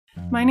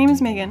My name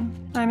is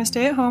Megan. I'm a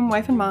stay-at-home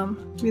wife and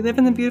mom. We live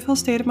in the beautiful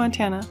state of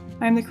Montana.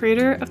 I am the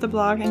creator of the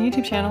blog and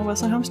YouTube channel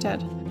Wilson Homestead.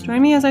 Join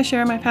me as I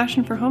share my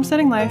passion for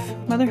homesteading life,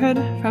 motherhood,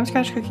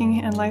 from-scratch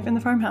cooking, and life in the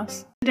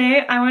farmhouse.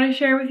 Today I want to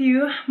share with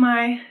you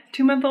my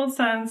 2-month-old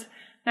son's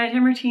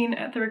nighttime routine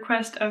at the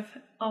request of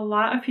a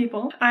lot of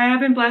people. I have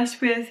been blessed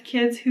with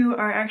kids who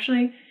are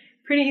actually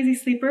pretty easy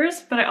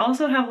sleepers, but I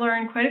also have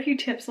learned quite a few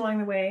tips along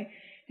the way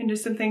and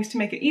just some things to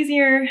make it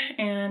easier,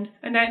 and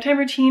a nighttime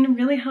routine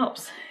really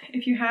helps.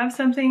 If you have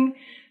something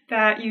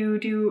that you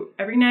do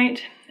every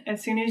night,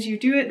 as soon as you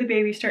do it, the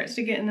baby starts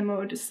to get in the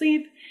mode to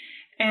sleep,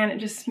 and it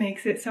just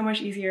makes it so much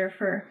easier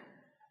for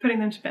putting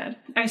them to bed.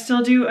 I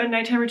still do a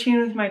nighttime routine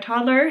with my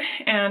toddler,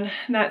 and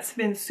that's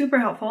been super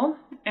helpful,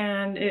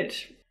 and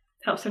it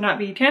helps there not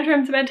be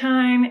tantrums at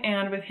bedtime,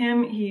 and with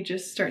him, he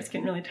just starts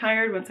getting really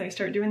tired once I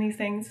start doing these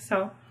things.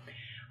 So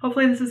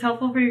hopefully this is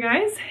helpful for you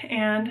guys,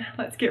 and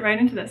let's get right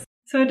into this.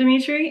 So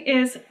Dimitri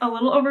is a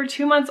little over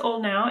 2 months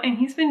old now, and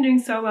he's been doing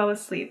so well with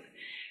sleep.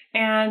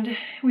 And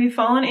we've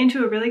fallen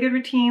into a really good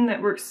routine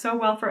that works so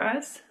well for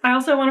us. I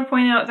also want to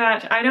point out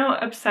that I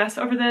don't obsess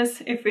over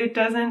this. If it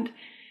doesn't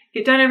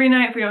get done every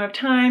night, if we don't have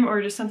time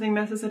or just something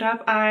messes it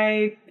up,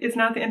 it's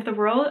not the end of the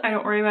world. I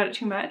don't worry about it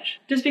too much.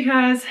 Just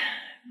because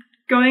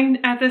going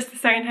at this the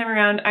second time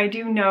around, I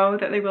do know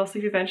that they will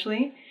sleep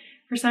eventually.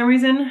 For some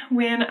reason,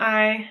 when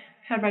I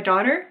had my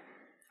daughter,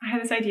 I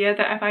had this idea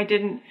that if I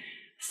didn't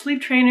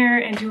sleep train her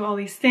and do all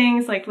these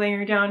things like laying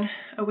her down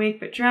awake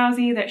but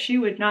drowsy, that she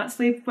would not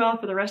sleep well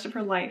for the rest of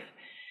her life.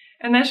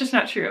 And that's just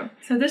not true.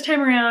 So this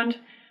time around,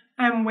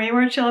 I'm way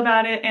more chill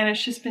about it, and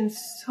it's just been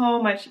so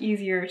much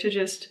easier to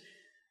just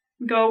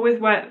go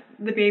with what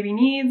the baby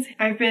needs.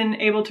 I've been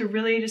able to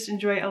really just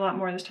enjoy a lot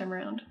more this time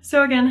around.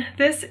 So again,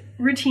 this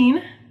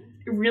routine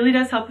really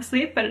does help with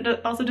sleep, but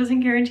it also doesn't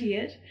guarantee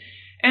it.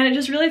 And it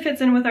just really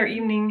fits in with our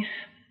evening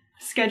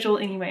schedule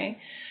anyway,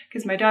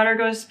 because my daughter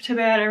goes to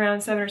bed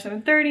around 7 or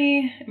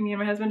 7:30. Me and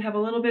my husband have a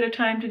little bit of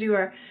time to do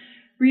our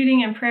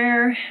reading and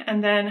prayer,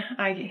 and then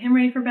I get him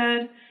ready for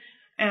bed,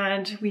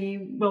 and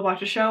we will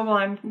watch a show while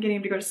I'm getting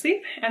him to go to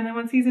sleep. And then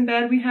once he's in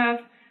bed, we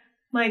have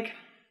like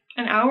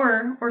an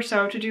hour or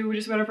so to do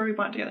just whatever we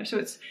want together. So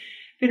it's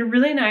been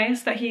really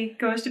nice that he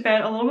goes to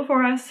bed a little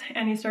before us,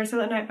 and he starts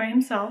out at night by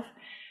himself,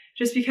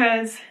 just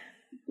because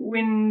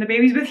when the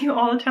baby's with you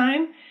all the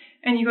time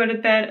and you go to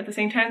bed at the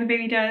same time the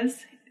baby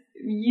does,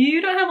 you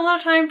don't have a lot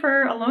of time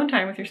for alone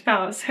time with your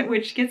spouse,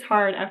 which gets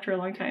hard after a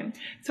long time.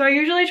 So I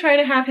usually try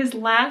to have his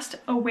last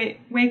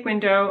wake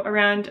window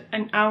around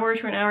an hour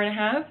to an hour and a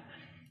half.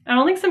 And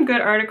I'll link some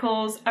good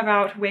articles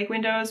about wake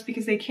windows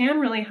because they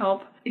can really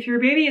help. If your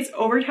baby is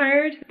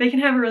overtired, they can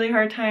have a really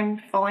hard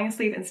time falling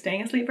asleep and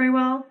staying asleep very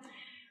well,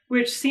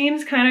 which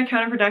seems kind of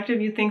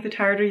counterproductive. You'd think the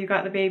tireder you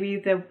got the baby,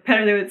 the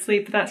better they would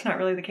sleep, but that's not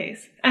really the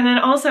case. And then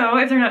also,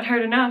 if they're not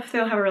tired enough,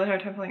 they'll have a really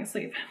hard time falling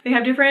asleep. They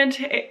have different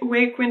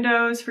wake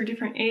windows for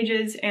different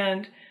ages,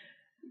 and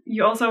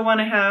you also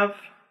want to have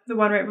the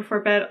one right before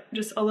bed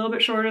just a little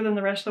bit shorter than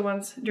the rest of the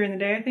ones during the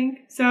day, I think.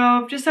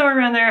 So just somewhere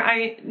around there.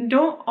 I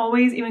don't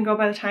always even go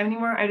by the time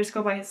anymore. I just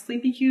go by his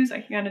sleepy cues.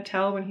 I can kind of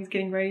tell when he's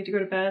getting ready to go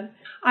to bed.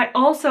 I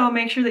also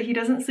make sure that he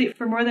doesn't sleep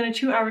for more than a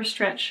 2-hour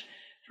stretch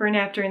for a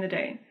nap during the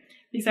day,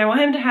 because I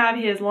want him to have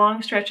his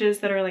long stretches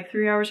that are like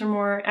 3 hours or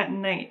more at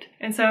night.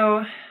 And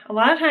so a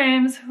lot of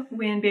times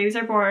when babies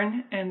are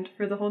born, and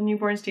for the whole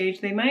newborn stage,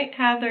 they might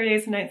have their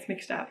days and nights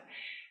mixed up.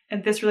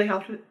 And this really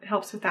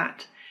helps with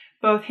that.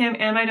 Both him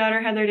and my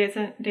daughter had their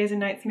days and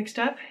nights mixed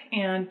up,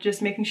 and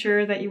just making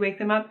sure that you wake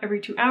them up every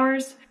 2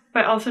 hours,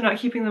 but also not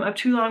keeping them up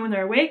too long when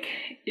they're awake,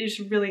 is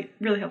really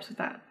helps with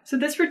that. So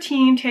this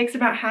routine takes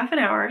about half an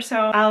hour. So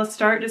I'll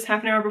start just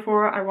half an hour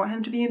before I want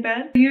him to be in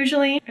bed.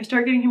 Usually I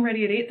start getting him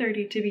ready at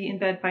 8:30 to be in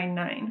bed by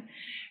 9.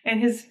 And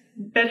his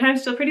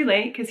bedtime's still pretty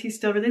late because he's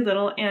still really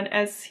little. And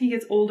as he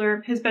gets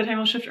older, his bedtime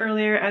will shift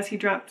earlier as he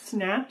drops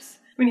naps.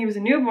 When he was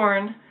a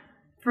newborn,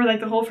 for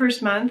like the whole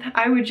first month,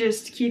 I would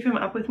just keep him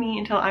up with me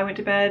until I went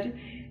to bed.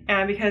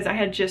 And because I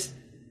had just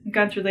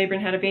gone through labor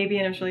and had a baby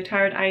and I was really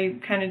tired, I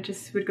kind of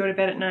just would go to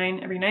bed at 9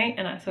 every night,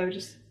 and so I would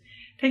just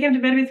take him to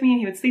bed with me and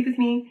he would sleep with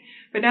me.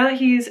 But now that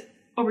he's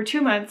over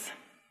 2 months,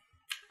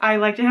 I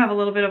like to have a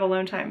little bit of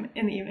alone time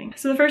in the evening.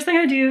 So the first thing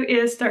I do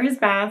is start his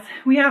bath.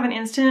 We have an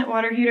instant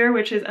water heater,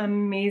 which is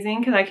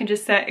amazing because I can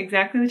just set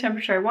exactly the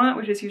temperature I want,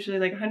 which is usually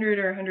like 100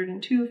 or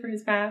 102 for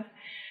his bath.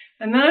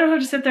 And then I don't have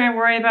to sit there and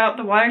worry about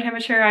the water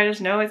temperature. I just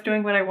know it's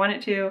doing what I want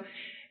it to.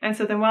 And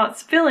so then while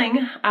it's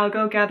filling, I'll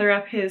go gather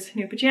up his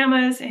new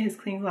pajamas, his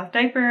clean cloth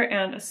diaper,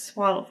 and a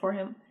swaddle for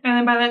him. And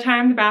then by that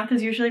time, the bath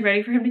is usually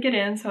ready for him to get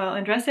in, so I'll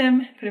undress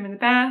him, put him in the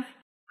bath.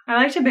 I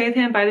like to bathe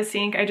him by the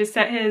sink. I just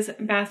set his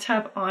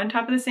bathtub on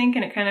top of the sink,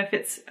 and it kind of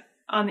fits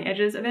on the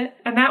edges of it.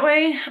 And that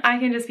way, I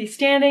can just be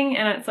standing,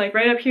 and it's like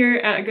right up here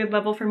at a good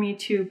level for me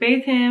to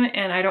bathe him,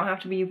 and I don't have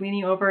to be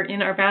leaning over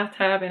in our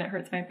bathtub, and it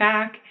hurts my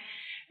back.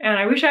 And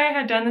I wish I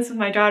had done this with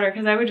my daughter,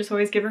 because I would just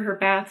always give her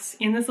baths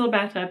in this little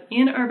bathtub,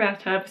 in our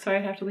bathtub, so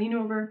I'd have to lean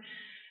over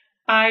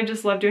I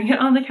just love doing it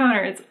on the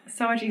counter. It's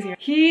so much easier.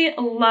 He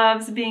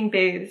loves being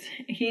bathed.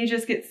 He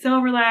just gets so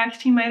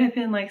relaxed. He might have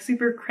been like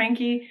super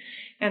cranky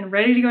and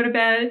ready to go to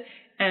bed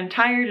and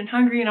tired and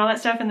hungry and all that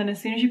stuff. And then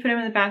as soon as you put him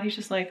in the bath, he's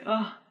just like,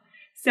 oh,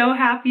 so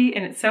happy,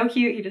 and it's so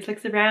cute. He just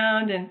looks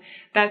around, and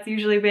that's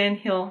usually when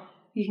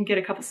you can get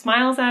a couple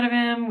smiles out of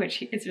him,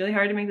 which it's really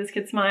hard to make this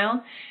kid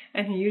smile.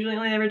 And he usually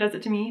only ever does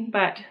it to me,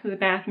 but the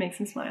bath makes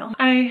him smile.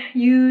 I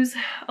use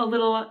a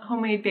little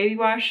homemade baby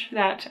wash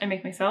that I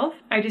make myself.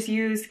 I just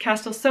use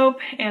Castile soap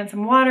and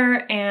some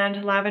water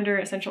and lavender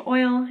essential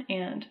oil,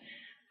 and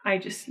I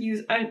just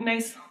use a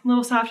nice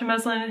little soft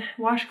muslin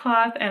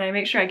washcloth, and I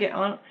make sure I get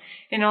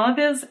in all of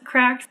his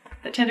cracks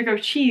that tend to grow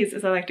cheese,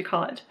 as I like to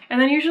call it.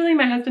 And then usually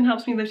my husband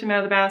helps me lift him out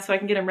of the bath so I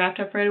can get him wrapped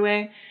up right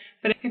away.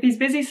 But if he's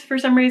busy for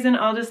some reason,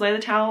 I'll just lay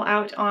the towel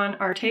out on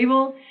our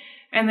table,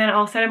 and then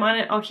I'll set him on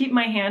it. I'll keep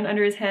my hand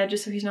under his head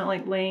just so he's not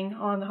like laying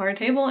on the hard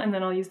table, and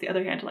then I'll use the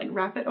other hand to like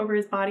wrap it over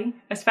his body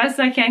as fast as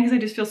I can, because I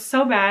just feel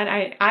so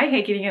bad. I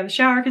hate getting out of the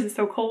shower because it's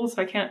so cold,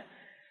 so I can't,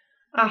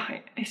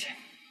 I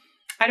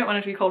don't want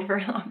it to be cold for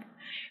very long.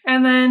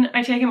 And then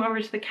I take him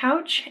over to the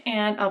couch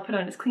and I'll put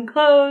on his clean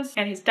clothes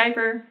and his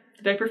diaper,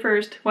 the diaper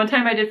first. One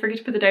time I did forget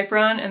to put the diaper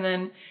on, and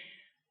then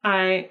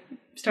I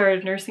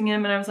started nursing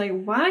him and I was like,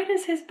 why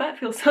does his butt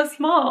feel so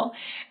small?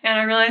 And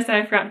I realized that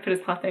I forgot to put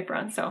his cloth diaper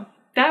on. So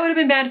that would have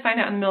been bad to find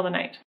out in the middle of the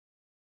night.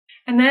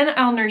 And then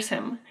I'll nurse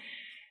him.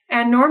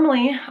 And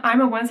normally I'm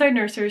a one-side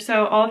nurser,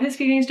 so all of his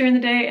feedings during the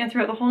day and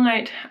throughout the whole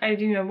night, I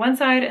do on one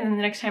side, and then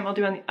the next time I'll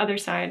do on the other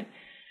side.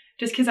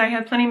 Just because I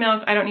have plenty of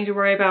milk, I don't need to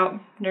worry about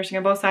nursing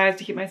on both sides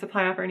to keep my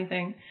supply up or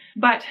anything.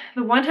 But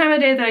the one time a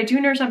day that I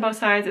do nurse on both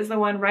sides is the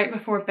one right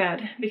before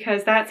bed,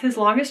 because that's his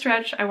longest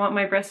stretch. I want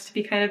my breasts to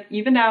be kind of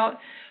evened out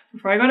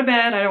before I go to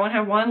bed. I don't want to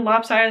have one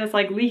lopsided that's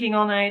like leaking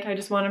all night. I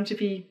just want him to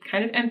be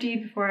kind of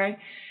emptied before I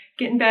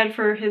get in bed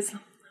for his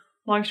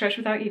long stretch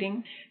without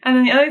eating. And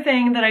then the other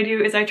thing that I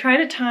do is I try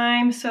to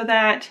time so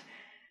that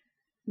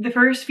the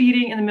first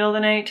feeding in the middle of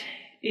the night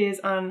is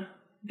on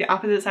the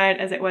opposite side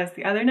as it was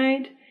the other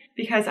night,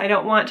 because I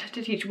don't want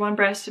to teach one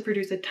breast to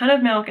produce a ton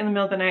of milk in the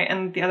middle of the night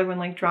and the other one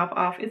like drop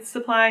off its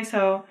supply.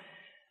 So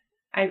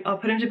I'll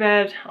put him to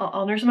bed,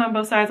 I'll nurse him on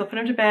both sides, I'll put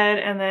him to bed,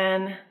 and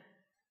then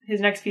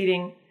his next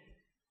feeding,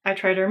 I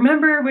try to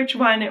remember which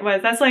one it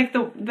was. That's like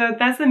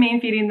that's the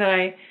main feeding that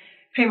I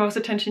pay most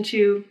attention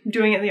to,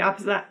 doing it the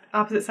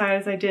opposite side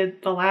as I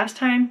did the last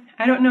time.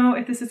 I don't know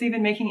if this is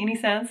even making any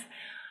sense,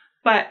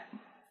 but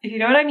if you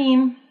know what I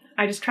mean,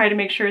 I just try to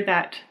make sure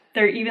that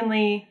they're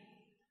evenly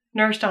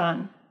nursed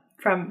on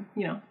from,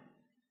 you know,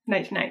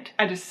 night to night.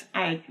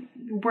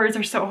 Words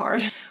are so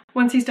hard.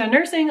 Once he's done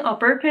nursing, I'll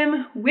burp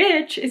him,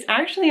 which is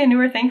actually a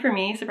newer thing for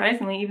me,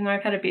 surprisingly, even though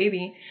I've had a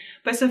baby.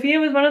 But Sophia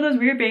was one of those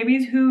weird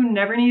babies who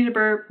never needed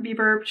to be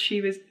burped.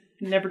 She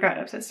never got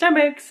upset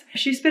stomachs.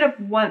 She spit up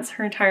once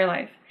her entire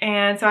life.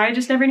 And so I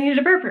just never needed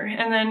to burp her.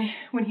 And then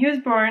when he was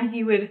born,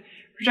 he would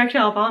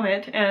projectile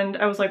vomit, and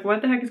I was like,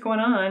 what the heck is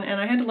going on?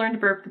 And I had to learn to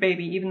burp the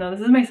baby, even though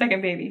this is my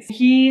second baby.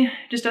 He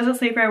just doesn't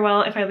sleep very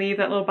well if I leave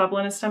that little bubble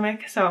in his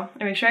stomach, so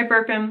I make sure I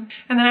burp him.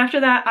 And then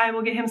after that, I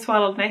will get him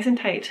swaddled nice and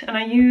tight. And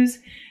I use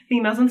the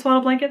muslin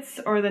swaddle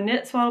blankets or the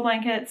knit swaddle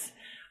blankets.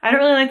 I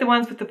don't really like the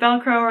ones with the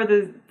Velcro or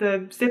the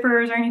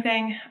zippers or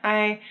anything.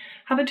 I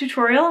have a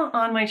tutorial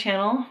on my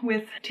channel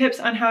with tips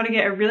on how to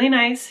get a really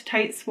nice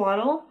tight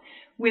swaddle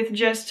with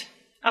just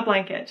a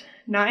blanket,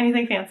 not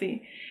anything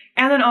fancy.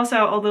 And then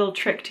also a little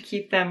trick to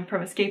keep them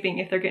from escaping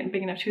if they're getting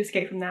big enough to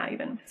escape from that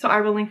even. So I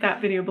will link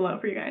that video below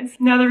for you guys.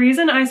 Now the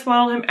reason I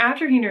swaddle him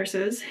after he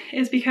nurses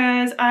is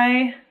because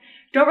I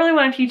don't really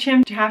want to teach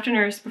him to have to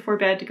nurse before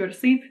bed to go to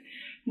sleep.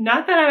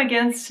 Not that I'm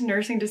against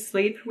nursing to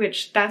sleep,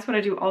 which that's what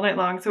I do all night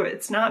long, so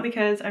it's not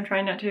because I'm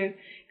trying not to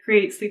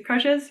create sleep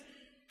crushes.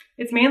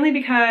 It's mainly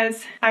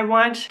because I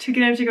want to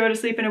get him to go to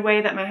sleep in a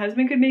way that my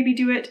husband could maybe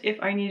do it if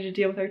I needed to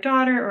deal with our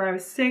daughter or I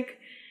was sick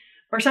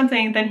or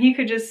something. Then he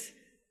could just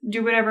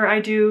do whatever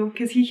I do,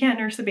 because he can't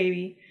nurse the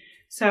baby.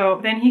 So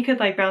then he could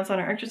like bounce on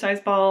our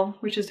exercise ball,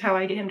 which is how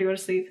I get him to go to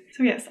sleep.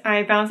 So yes,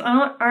 I bounce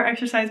on our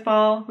exercise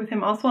ball with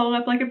him all swaddled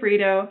up like a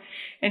burrito,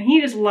 and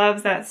he just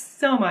loves that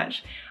so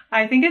much.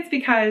 I think it's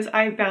because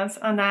I bounced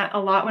on that a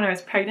lot when I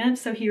was pregnant,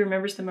 so he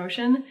remembers the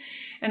motion.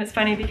 And it's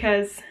funny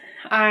because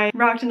I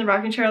rocked in the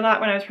rocking chair a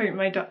lot when I was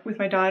pregnant with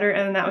my daughter,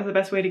 and that was the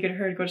best way to get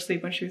her to go to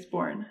sleep when she was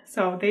born.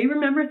 So they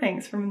remember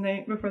things from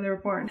before they were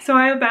born. So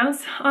I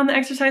bounce on the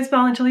exercise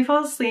ball until he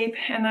falls asleep,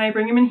 and then I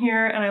bring him in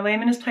here and I lay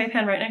him in his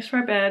playpen right next to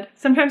our bed.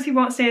 Sometimes he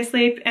won't stay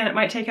asleep, and it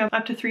might take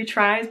up to 3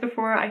 tries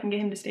before I can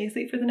get him to stay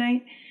asleep for the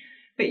night.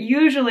 But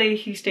usually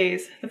he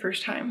stays the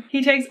first time.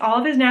 He takes all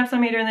of his naps on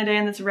me during the day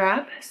in this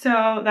wrap,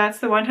 so that's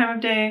the one time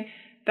of day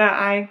that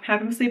I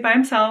have him sleep by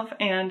himself,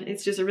 and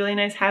it's just a really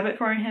nice habit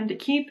for him to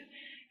keep,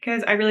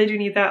 because I really do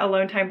need that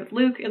alone time with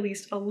Luke at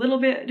least a little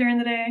bit during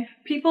the day.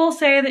 People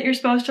say that you're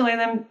supposed to lay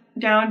them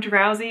down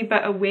drowsy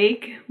but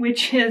awake,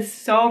 which is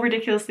so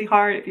ridiculously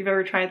hard if you've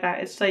ever tried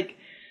that. It's like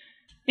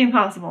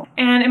impossible.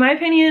 And in my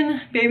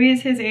opinion,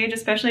 babies his age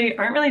especially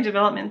aren't really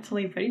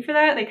developmentally ready for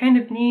that. They kind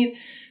of need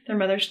their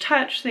mother's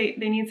touch. They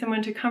need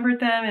someone to comfort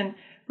them and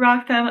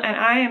rock them, and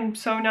I am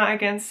so not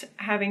against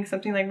having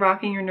something like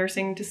rocking or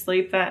nursing to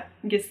sleep that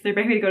gets their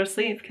baby to go to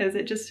sleep, because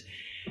it just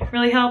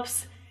really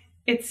helps.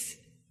 It's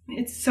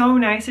so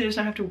nice to just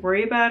not have to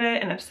worry about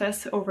it and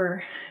obsess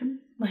over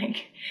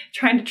like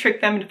trying to trick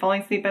them into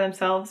falling asleep by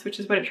themselves, which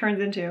is what it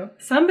turns into.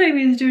 Some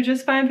babies do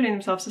just fine putting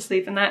themselves to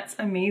sleep, and that's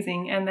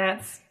amazing. And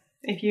that's,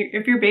 if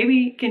your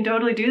baby can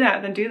totally do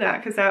that, then do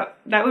that, because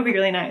that would be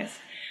really nice.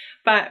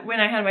 But when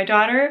I had my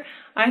daughter,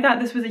 I thought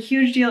this was a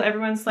huge deal.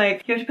 Everyone's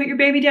like, you have to put your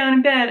baby down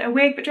in bed,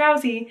 awake but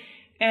drowsy.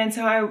 And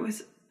so I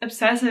was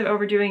obsessive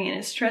over doing it, and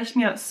it stressed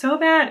me out so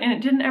bad, and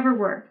it didn't ever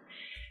work.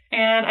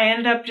 And I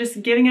ended up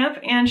just giving up,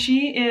 and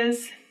she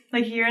is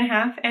like a year and a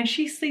half, and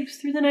she sleeps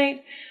through the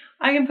night.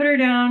 I can put her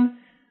down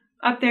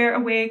up there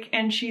awake,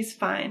 and she's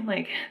fine.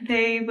 Like,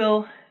 they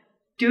will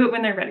do it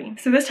when they're ready.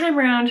 So this time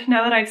around,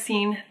 now that I've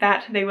seen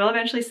that they will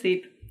eventually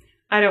sleep,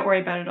 I don't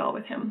worry about it at all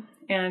with him.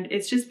 And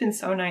it's just been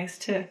so nice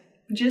to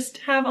just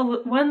have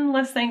one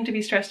less thing to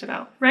be stressed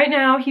about. Right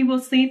now, he will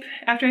sleep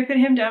after I put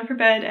him down for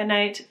bed at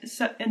night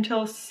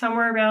until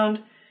somewhere around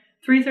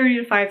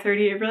 3:30 to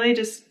 5:30. It really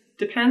just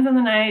depends on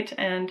the night,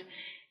 and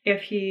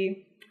if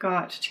he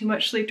got too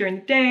much sleep during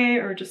the day,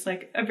 or just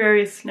like a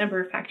various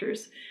number of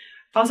factors.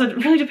 Also,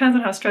 it really depends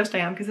on how stressed I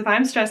am, because if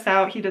I'm stressed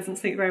out, he doesn't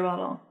sleep very well at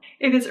all.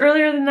 If it's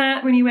earlier than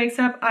that, when he wakes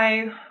up,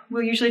 I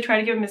will usually try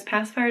to give him his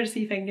pacifier to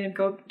see if I can get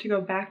him to go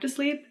back to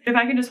sleep. If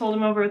I can just hold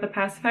him over with a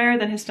pacifier,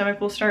 then his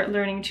stomach will start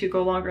learning to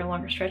go longer and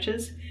longer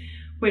stretches,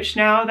 which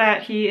now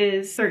that he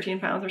is 13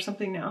 pounds or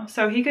something now,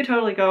 so he could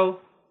totally go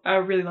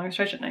a really long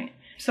stretch at night.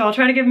 So I'll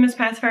try to give him his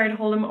pacifier to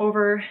hold him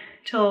over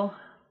till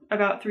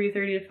about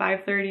 3:30 to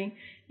 5:30.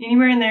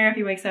 Anywhere in there, if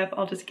he wakes up,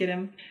 I'll just get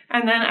him.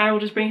 And then I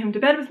will just bring him to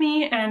bed with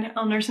me, and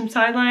I'll nurse him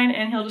sideline,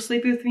 and he'll just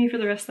sleep with me for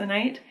the rest of the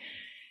night.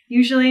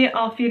 Usually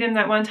I'll feed him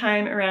that one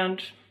time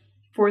around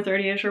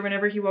 4:30ish or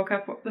whenever he woke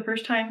up the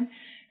first time,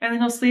 and then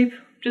he'll sleep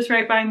just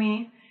right by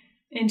me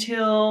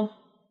until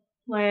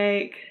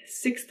like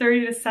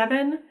 6:30 to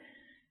 7,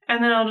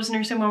 and then I'll just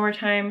nurse him one more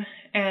time,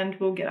 and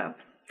we'll get up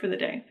for the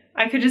day.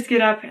 I could just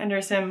get up and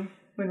nurse him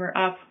when we're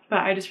up, but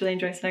I just really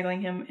enjoy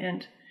snuggling him,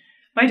 and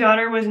my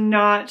daughter was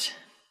not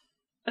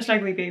a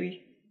snuggly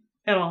baby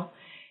at all.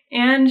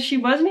 And she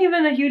wasn't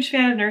even a huge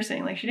fan of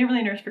nursing. Like, she didn't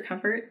really nurse for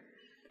comfort.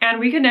 And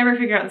we could never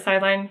figure out the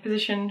sideline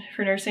position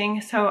for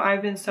nursing, so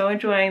I've been so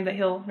enjoying that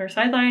he'll nurse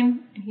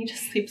sideline, and he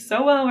just sleeps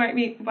so well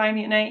right by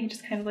me at night. He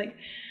just kind of like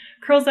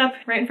curls up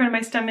right in front of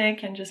my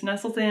stomach and just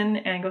nestles in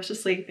and goes to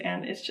sleep,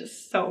 and it's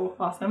just so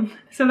awesome.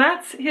 So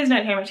that's his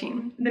nighttime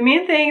routine. The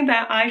main thing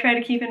that I try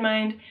to keep in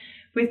mind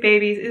with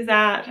babies is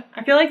that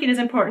I feel like it is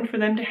important for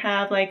them to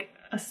have like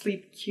a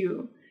sleep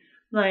cue.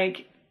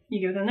 Like, you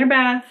give them their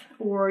bath,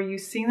 or you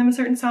sing them a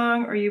certain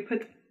song, or you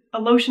put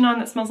a lotion on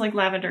that smells like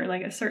lavender,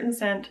 like a certain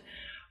scent,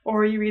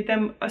 or you read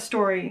them a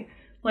story,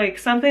 like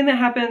something that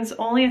happens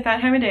only at that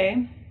time of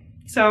day.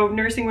 So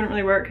nursing wouldn't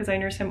really work because I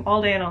nurse him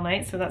all day and all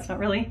night, so that's not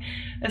really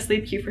a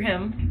sleep cue for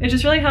him. It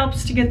just really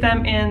helps to get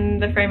them in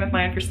the frame of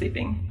mind for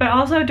sleeping. But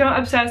also don't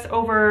obsess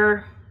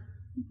over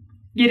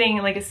getting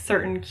like a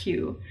certain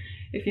cue,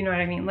 if you know what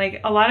I mean.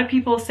 Like, a lot of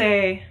people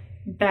say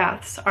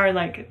baths are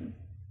like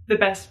the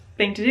best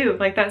thing to do.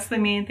 Like, that's the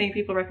main thing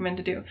people recommend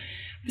to do.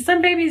 But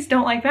some babies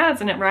don't like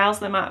baths, and it riles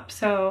them up.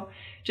 So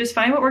just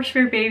find what works for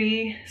your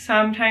baby.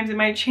 Sometimes it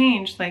might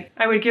change. Like,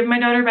 I would give my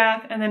daughter a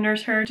bath and then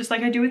nurse her just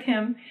like I do with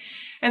him.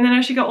 And then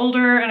as she got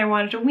older and I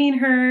wanted to wean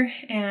her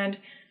and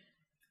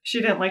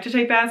she didn't like to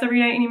take baths every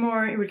night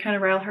anymore, it would kind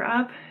of rile her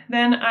up.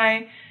 Then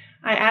I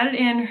added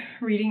in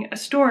reading a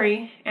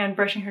story and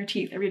brushing her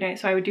teeth every night.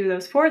 So I would do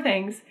those 4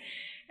 things.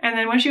 And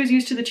then when she was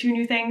used to the 2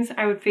 new things,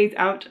 I would phase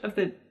out of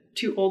the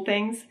 2 old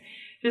things,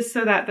 just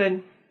so that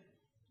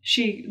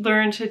she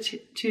learned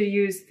to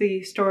use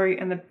the story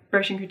and the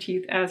brushing her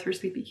teeth as her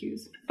sleepy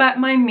cues. But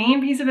my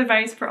main piece of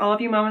advice for all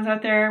of you mamas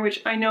out there,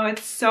 which I know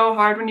it's so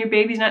hard when your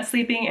baby's not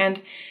sleeping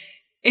and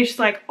it's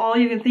like all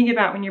you can think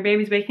about when your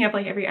baby's waking up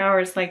like every hour,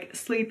 is like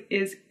sleep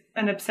is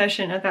an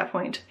obsession at that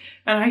point.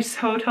 And I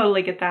so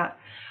totally get that.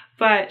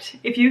 But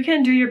if you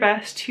can do your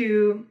best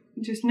to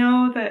just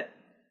know that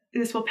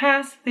this will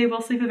pass, they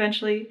will sleep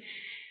eventually,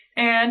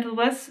 and the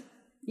less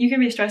you can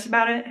be stressed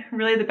about it,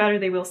 really the better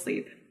they will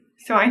sleep.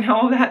 So I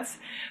know that's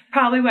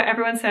probably what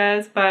everyone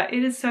says, but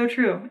it is so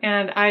true.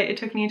 And it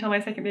took me until my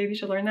second baby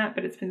to learn that,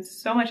 but it's been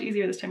so much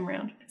easier this time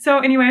around. So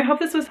anyway, I hope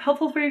this was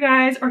helpful for you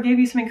guys or gave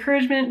you some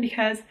encouragement,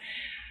 because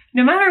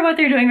no matter what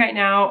they're doing right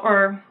now,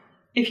 or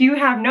if you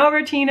have no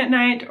routine at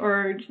night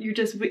or you're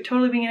just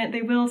totally winging it,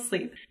 they will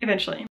sleep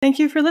eventually. Thank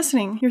you for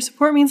listening. Your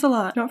support means a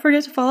lot. Don't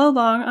forget to follow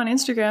along on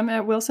Instagram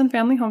at Wilson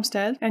Family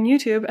Homestead and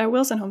YouTube at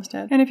Wilson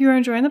Homestead. And if you are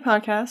enjoying the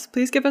podcast,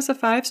 please give us a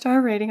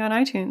 5-star rating on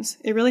iTunes.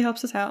 It really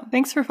helps us out.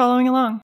 Thanks for following along.